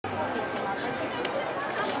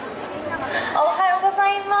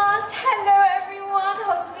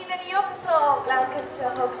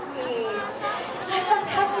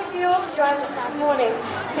joined us this morning,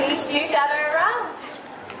 please do gather around.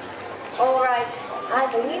 All right, I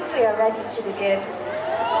believe we are ready to begin.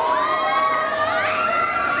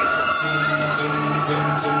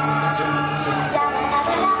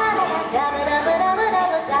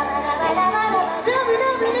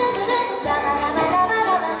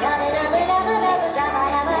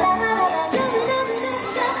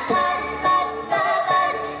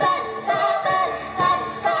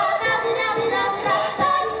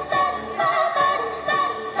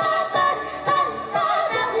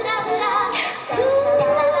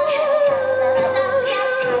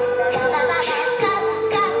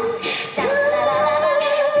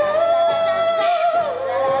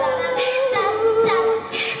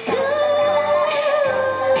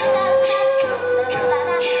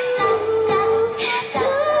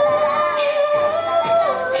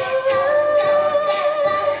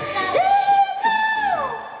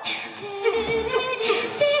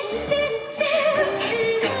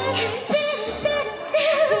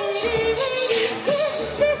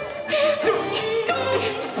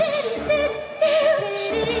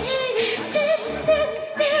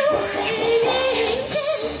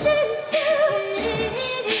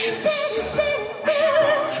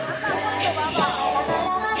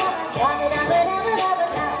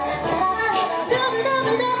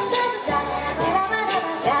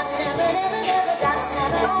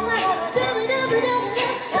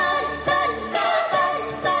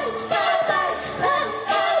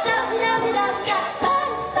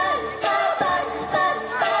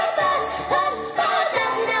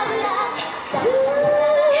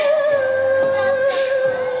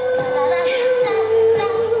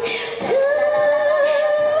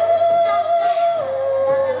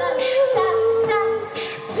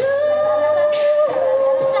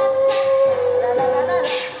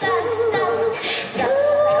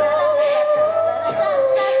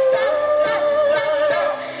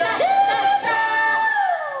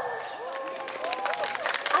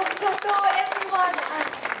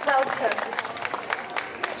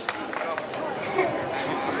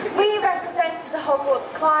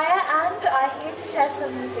 Choir and are here to share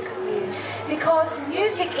some music with you because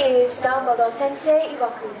music is ダンバド先生曰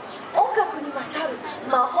く音楽に勝る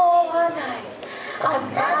魔法はない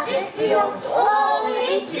and magic beyond all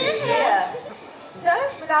we need to hear. So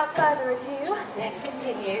without further ado, let's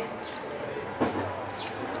continue.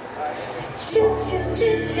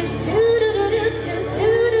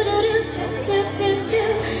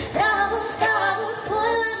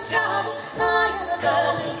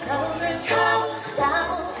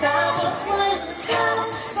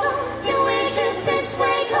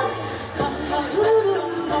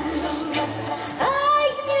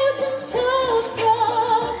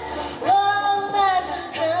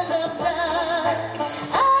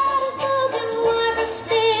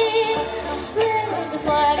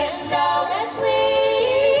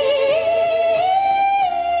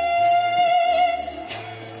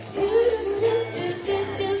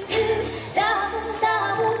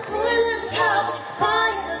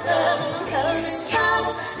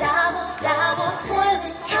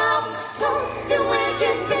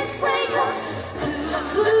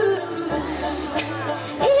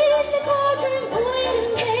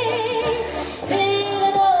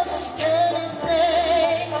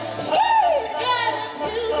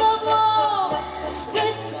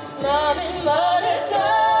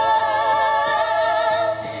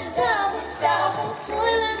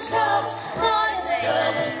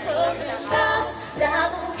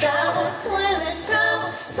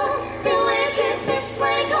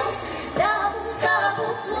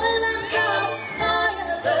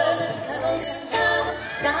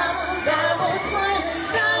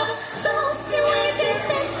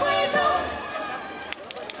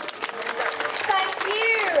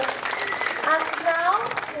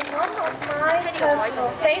 Personal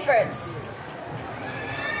favorites.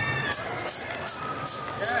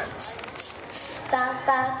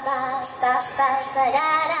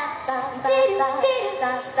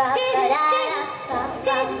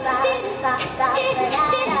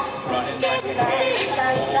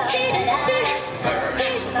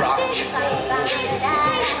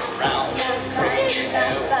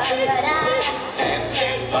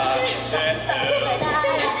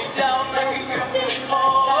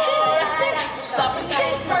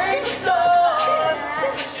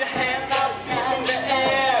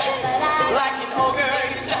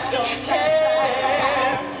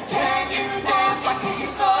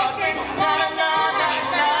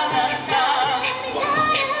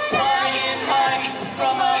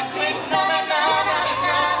 From a cliff, na na na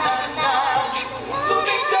na na na.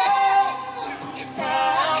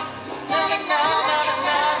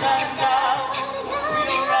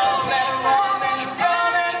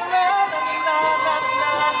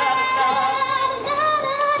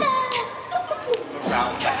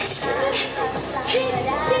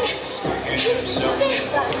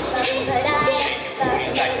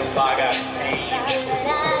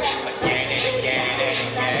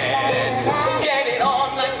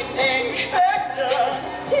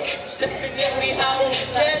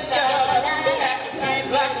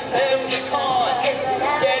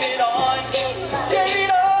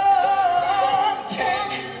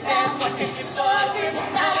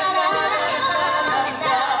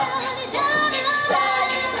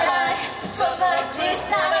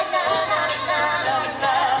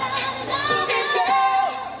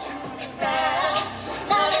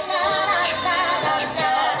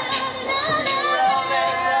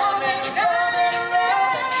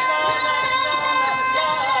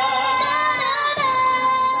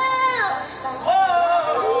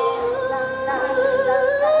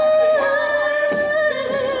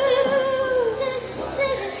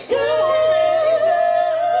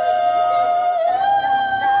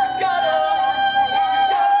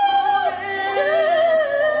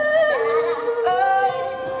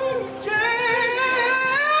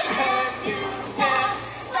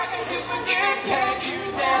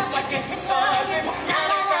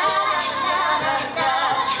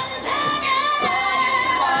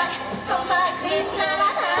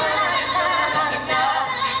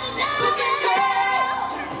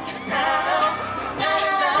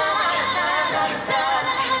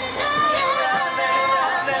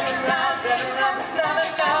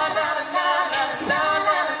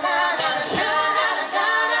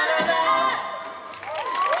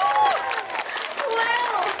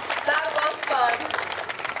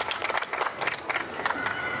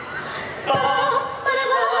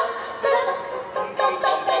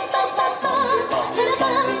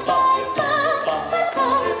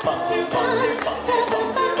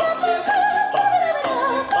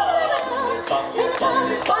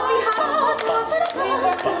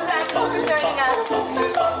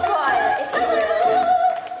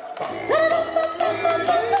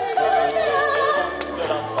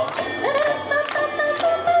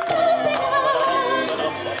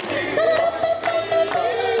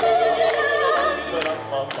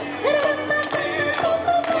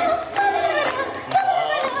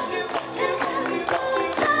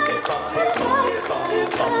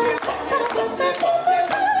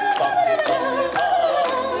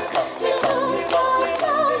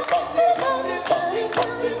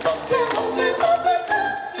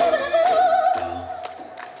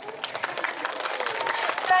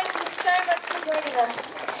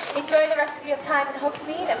 Enjoy the rest of your time in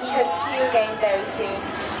Hogsmeade, and we hope to see you again very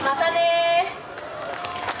soon. またね